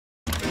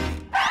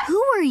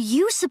are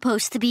you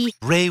supposed to be?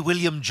 Ray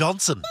William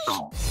Johnson.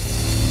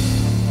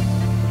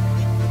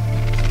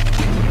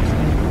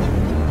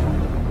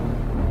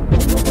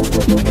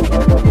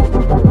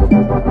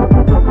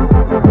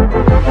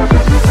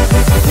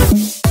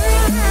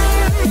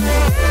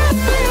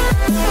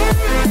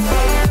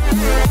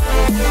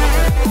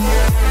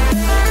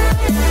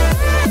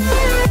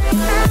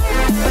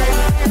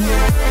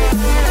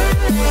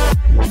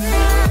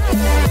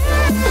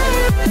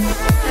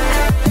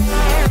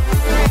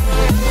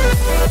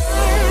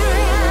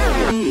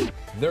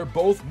 They're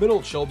both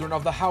middle children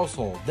of the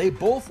household. They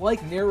both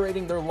like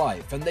narrating their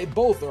life, and they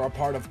both are a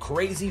part of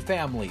crazy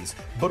families,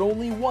 but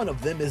only one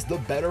of them is the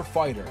better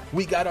fighter.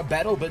 We got a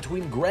battle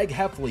between Greg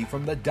Heffley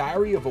from the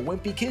Diary of a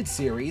Wimpy Kid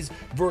series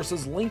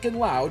versus Lincoln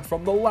Loud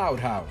from the Loud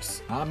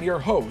House. I'm your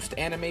host,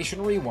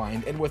 Animation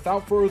Rewind, and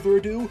without further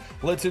ado,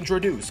 let's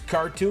introduce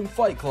Cartoon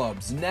Fight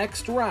Club's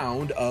next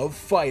round of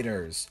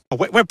fighters.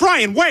 Wait,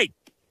 Brian, wait!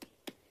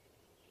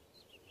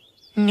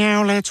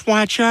 Now let's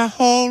watch a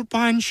whole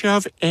bunch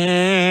of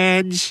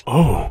ads.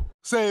 Oh.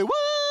 Say what?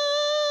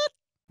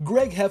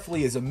 Greg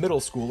Heffley is a middle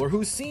schooler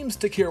who seems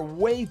to care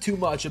way too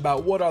much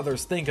about what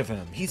others think of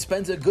him. He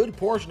spends a good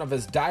portion of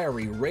his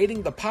diary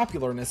rating the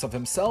popularness of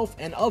himself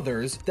and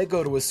others that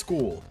go to his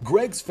school.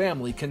 Greg's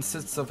family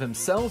consists of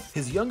himself,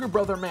 his younger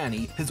brother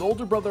Manny, his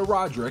older brother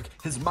Roderick,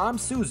 his mom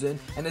Susan,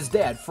 and his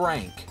dad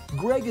Frank.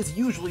 Greg is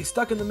usually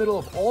stuck in the middle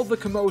of all the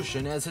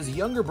commotion as his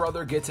younger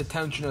brother gets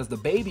attention as the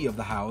baby of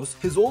the house,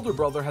 his older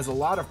brother has a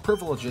lot of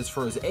privileges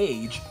for his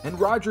age, and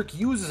Roderick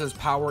uses his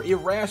power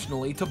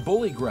irrationally to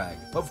bully Greg.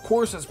 Of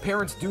course, his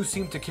parents do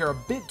seem to care a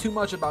bit too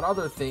much about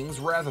other things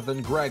rather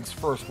than Greg's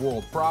first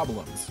world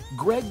problems.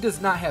 Greg does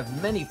not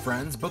have many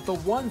friends, but the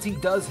ones he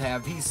does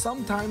have he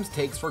sometimes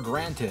takes for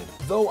granted,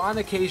 though on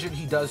occasion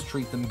he does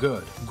treat them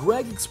good.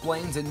 Greg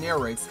explains and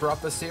narrates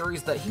throughout the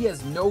series that he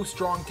has no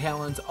strong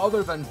talents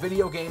other than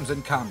video games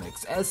and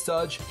comics. As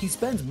such, he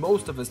spends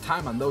most of his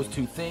time on those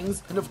two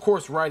things, and of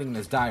course writing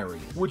his diary,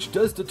 which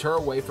does deter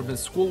away from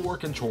his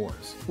schoolwork and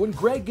chores. When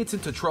Greg gets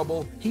into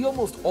trouble, he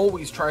almost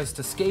always tries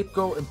to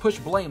scapegoat and push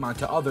blame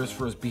onto others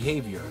for his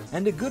behavior.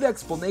 And a good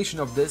explanation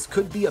of this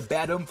could be a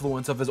bad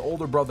influence of his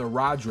older brother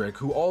Roderick,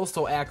 who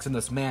also acts in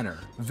this manner.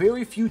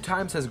 Very few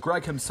times has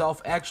Greg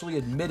himself actually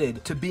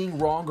admitted to being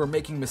wrong or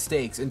making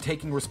mistakes and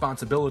taking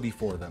responsibility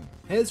for them.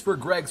 As for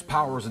Greg's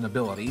powers and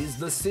abilities,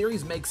 the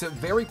series makes it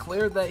very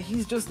clear that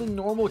he's just a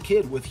normal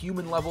kid with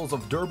human levels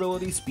of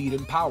durability, speed,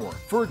 and power.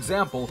 For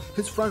example,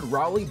 his friend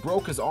Rowley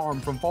broke his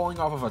arm from falling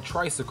off of a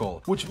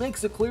tricycle, which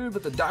makes it clear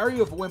that the Diary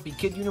of a Wimpy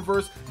Kid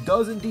universe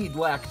does indeed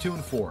lack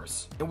Toon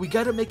Force. And we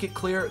gotta make it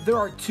clear there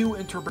are two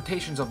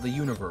interpretations of the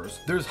universe.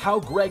 There's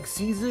how Greg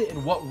sees it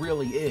and what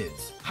really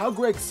is. How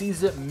Greg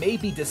sees it may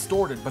be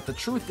distorted, but the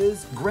truth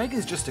is, Greg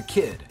is just a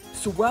kid.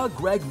 So while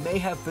Greg may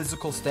have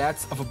physical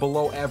stats of a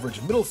below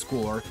average middle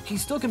schooler, he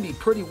still can be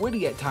pretty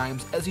witty at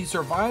times as he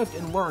survived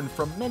and learned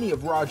from many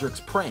of Roderick's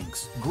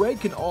pranks. Greg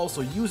can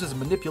also use his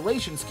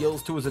manipulation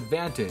skills to his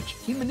advantage.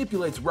 He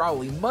manipulates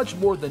Rowley much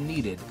more than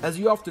needed, as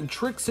he often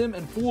tricks him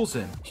and fools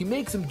him. He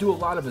makes him do a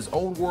lot of his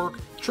own work,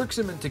 tricks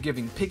him into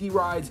giving piggy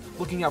rides,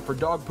 looking out for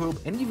dog poop,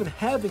 and even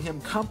having him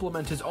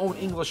compliment his own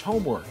English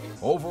homework.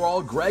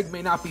 Overall, Greg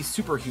may not be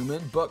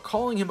superhuman, but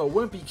calling him a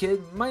wimpy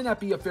kid might not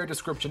be a fair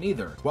description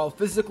either. While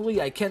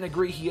physically I can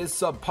agree he is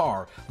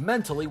subpar,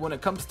 mentally when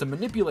it comes to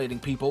manipulating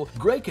people,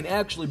 Greg can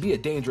actually be a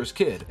dangerous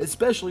kid,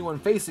 especially when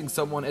facing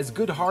someone as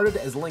good-hearted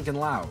as Lincoln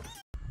Loud.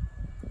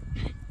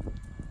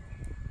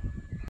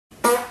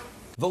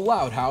 The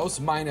Loud House,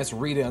 minus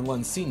Rita and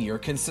Len Sr.,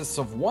 consists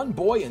of one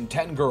boy and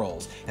 10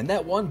 girls, and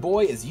that one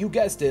boy is, you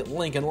guessed it,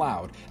 Lincoln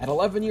Loud. At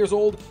 11 years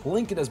old,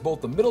 Lincoln is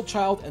both the middle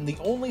child and the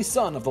only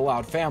son of the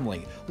Loud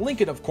family.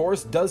 Lincoln, of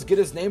course, does get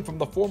his name from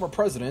the former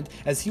president,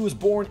 as he was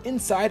born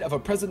inside of a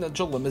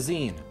presidential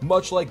limousine.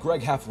 Much like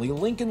Greg Heffley,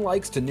 Lincoln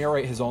likes to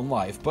narrate his own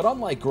life, but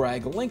unlike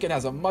Greg, Lincoln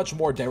has a much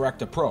more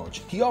direct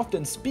approach. He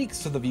often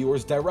speaks to the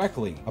viewers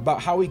directly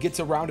about how he gets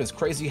around his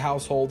crazy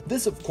household.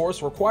 This, of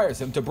course,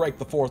 requires him to break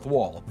the fourth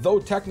wall, though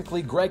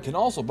technically, Greg can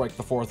also break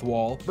the fourth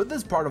wall, but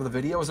this part of the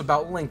video is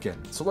about Lincoln,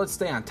 so let's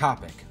stay on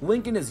topic.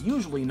 Lincoln is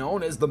usually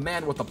known as the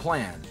man with a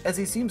plan, as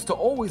he seems to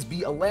always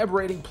be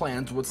elaborating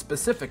plans with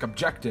specific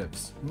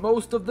objectives,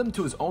 most of them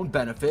to his own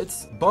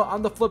benefits, but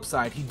on the flip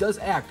side, he does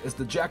act as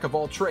the jack of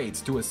all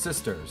trades to his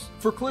sisters.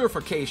 For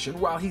clarification,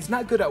 while he's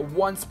not good at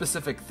one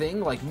specific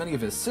thing like many of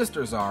his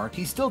sisters are,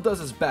 he still does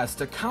his best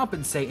to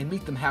compensate and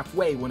meet them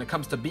halfway when it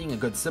comes to being a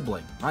good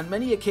sibling. On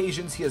many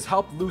occasions, he has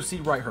helped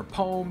Lucy write her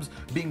poems,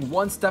 being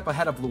one step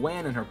ahead of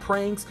Luann and her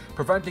pranks,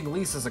 preventing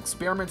Lisa's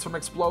experiments from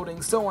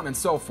exploding, so on and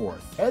so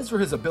forth. As for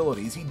his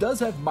abilities, he does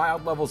have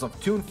mild levels of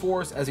Toon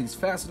Force, as he's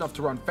fast enough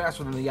to run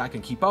faster than the eye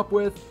can keep up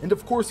with, and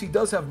of course he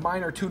does have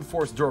minor Toon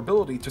Force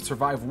durability to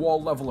survive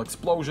wall level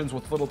explosions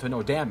with little to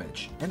no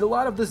damage. And a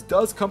lot of this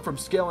does come from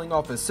scaling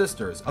off his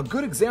sisters. A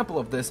good example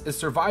of this is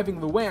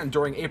surviving Luann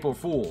during April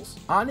Fools.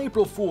 On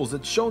April Fools,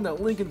 it's shown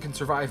that Lincoln can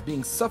survive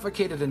being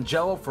suffocated in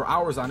jello for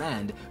hours on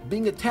end,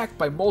 being attacked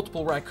by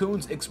multiple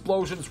raccoons,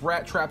 explosions,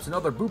 rat traps, and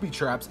other booby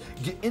traps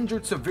get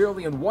injured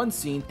severely in one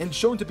scene and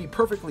shown to be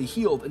perfectly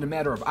healed in a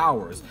matter of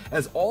hours,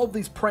 as all of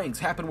these pranks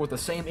happen with the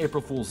same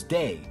April Fool's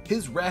Day.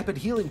 His rapid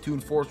healing toon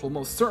force will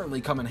most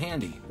certainly come in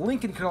handy.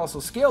 Lincoln can also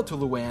scale to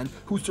Luann,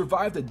 who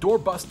survived a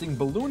door-busting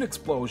balloon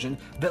explosion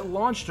that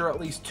launched her at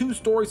least 2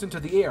 stories into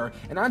the air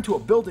and onto a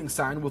building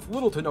sign with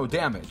little to no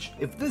damage.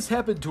 If this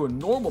happened to a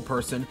normal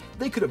person,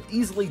 they could have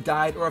easily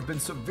died or have been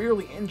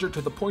severely injured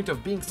to the point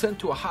of being sent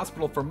to a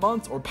hospital for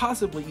months or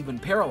possibly even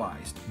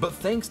paralyzed. But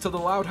thanks to the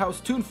Loud House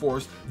Toon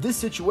Force, this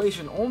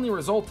situation only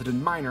resulted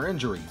in minor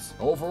injuries.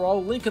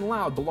 Overall, Lincoln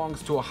Loud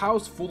belongs to a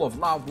house full of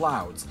loud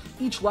louds.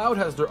 Each loud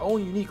has their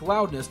own unique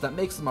loudness that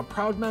makes them a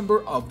proud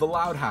member of the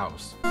Loud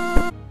House.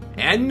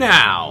 And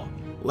now,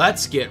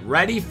 let's get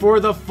ready for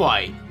the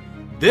fight.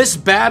 This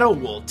battle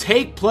will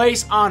take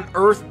place on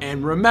Earth,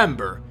 and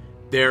remember,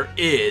 there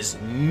is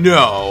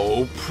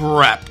no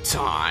prep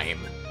time.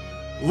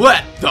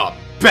 Let the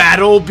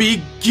battle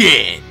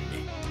begin!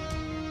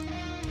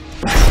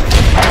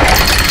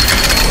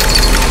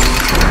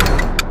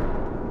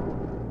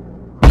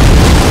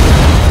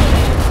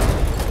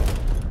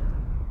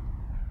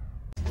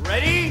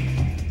 Ready?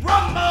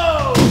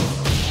 Rumble!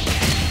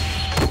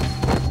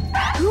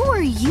 Who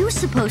are you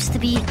supposed to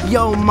be?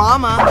 Yo,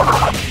 mama.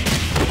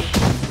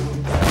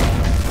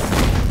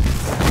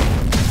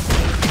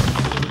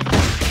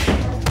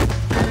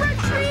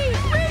 Retreat!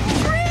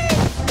 Retreat!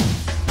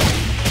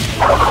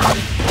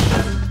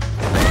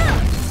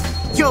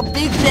 Yo,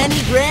 Big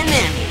Benny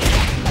Grandmammy.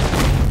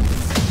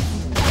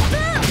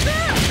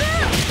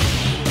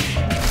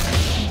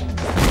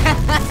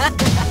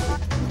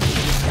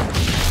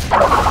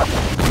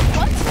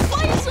 What?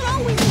 Why is it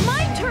always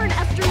my turn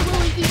after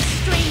Lily eats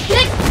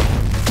strange?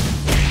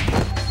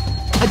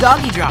 A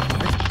doggy drop.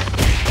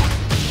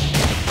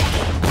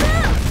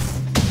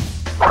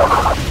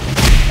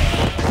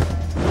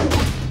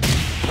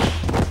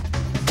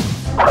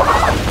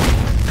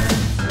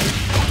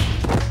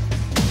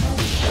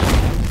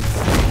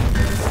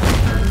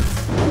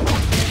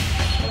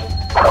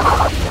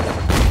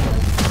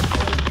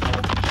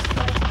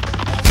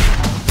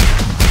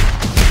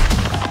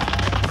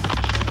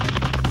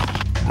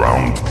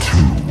 Round 2.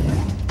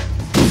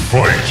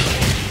 Fight!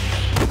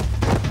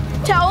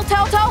 Towel,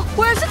 towel, towel!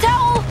 Where's the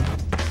towel?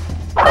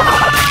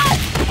 Ah!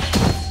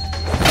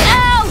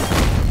 Ow!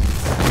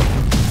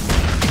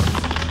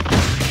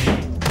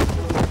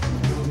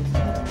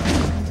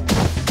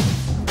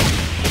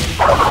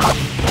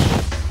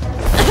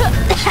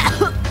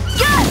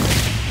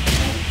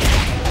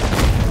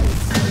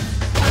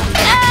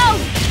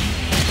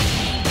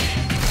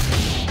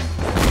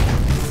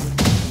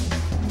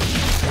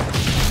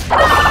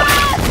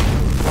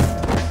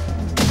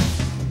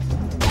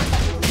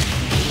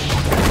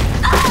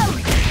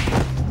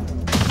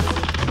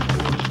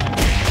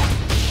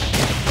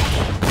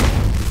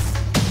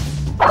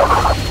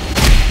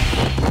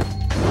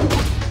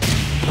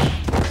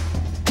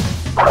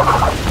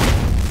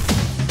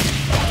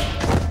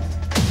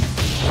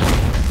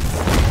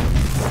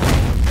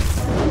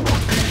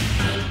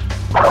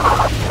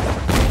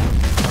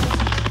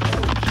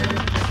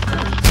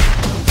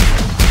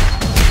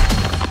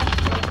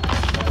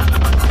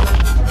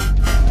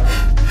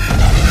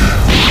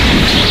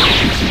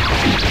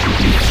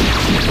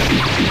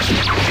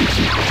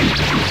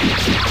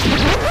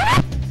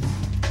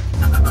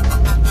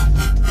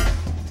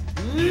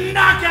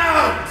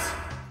 Knockout!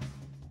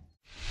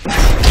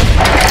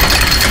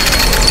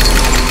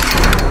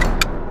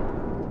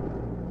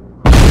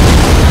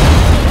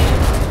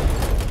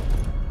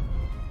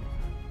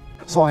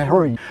 So I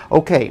hurry.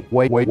 Okay,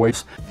 wait.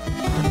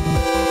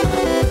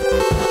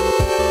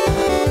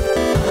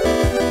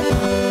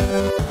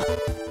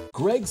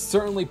 Greg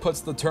certainly puts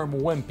the term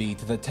wimpy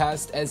to the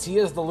test, as he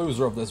is the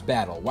loser of this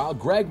battle. While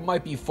Greg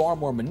might be far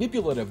more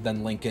manipulative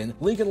than Lincoln,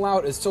 Lincoln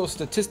Loud is so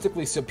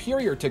statistically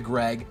superior to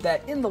Greg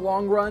that in the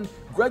long run,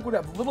 Greg would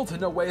have little to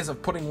no ways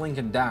of putting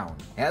Lincoln down.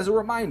 As a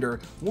reminder,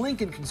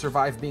 Lincoln can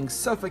survive being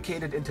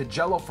suffocated into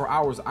jello for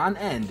hours on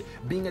end,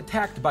 being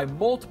attacked by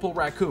multiple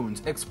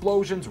raccoons,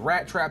 explosions,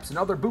 rat traps, and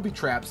other booby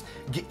traps,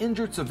 get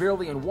injured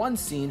severely in one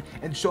scene,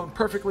 and shown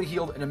perfectly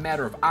healed in a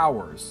matter of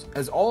hours,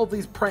 as all of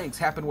these pranks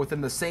happen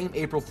within the same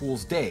April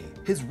Fool's Day.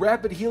 His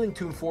rapid healing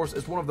toon force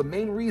is one of the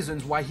main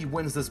reasons why he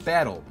wins this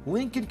battle.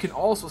 Lincoln can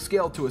also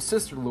scale to his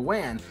sister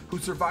Luann, who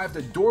survived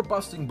a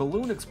door-busting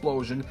balloon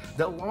explosion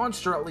that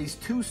launched her at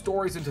least 2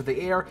 stories into the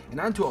air and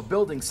onto a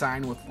building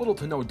sign with little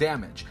to no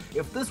damage.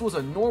 If this was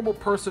a normal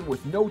person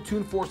with no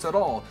toon force at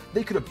all,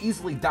 they could have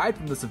easily died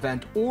from this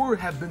event or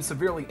have been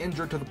severely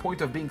injured to the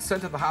point of being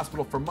sent to the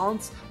hospital for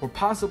months or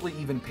possibly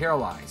even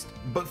paralyzed.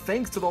 But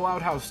thanks to the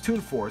Loud House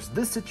toon force,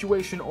 this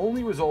situation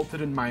only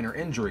resulted in minor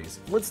injuries.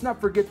 Let's not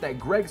forget that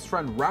Greg's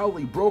friend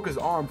Rowley broke his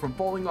arm from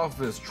falling off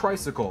of his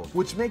tricycle,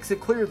 which makes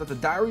it clear that the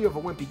Diary of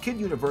a Wimpy Kid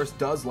universe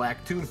does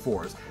lack Toon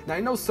Force. Now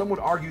I know some would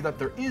argue that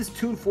there is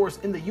Toon Force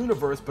in the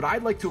universe, but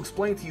I'd like to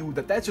explain to you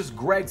that that's just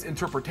Greg's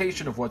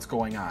interpretation of what's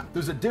going on.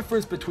 There's a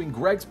difference between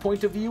Greg's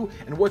point of view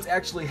and what's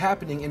actually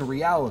happening in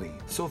reality.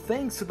 So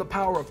thanks to the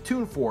power of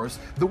Toon Force,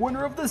 the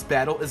winner of this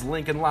battle is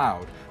Lincoln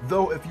Loud.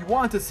 Though if you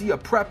want to see a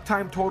prep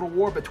time total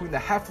war between the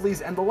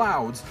Heffleys and the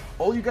Louds,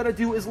 all you gotta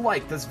do is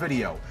like this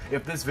video.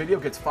 If this video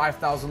gets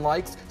 5,000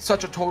 likes,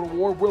 such a total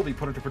war will be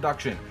put into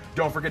production.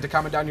 Don't forget to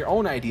comment down your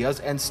own ideas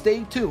and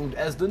stay tuned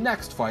as the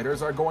next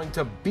fighters are going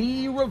to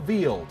be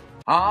revealed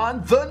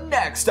on the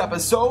next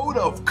episode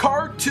of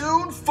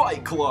Cartoon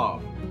Fight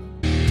Club.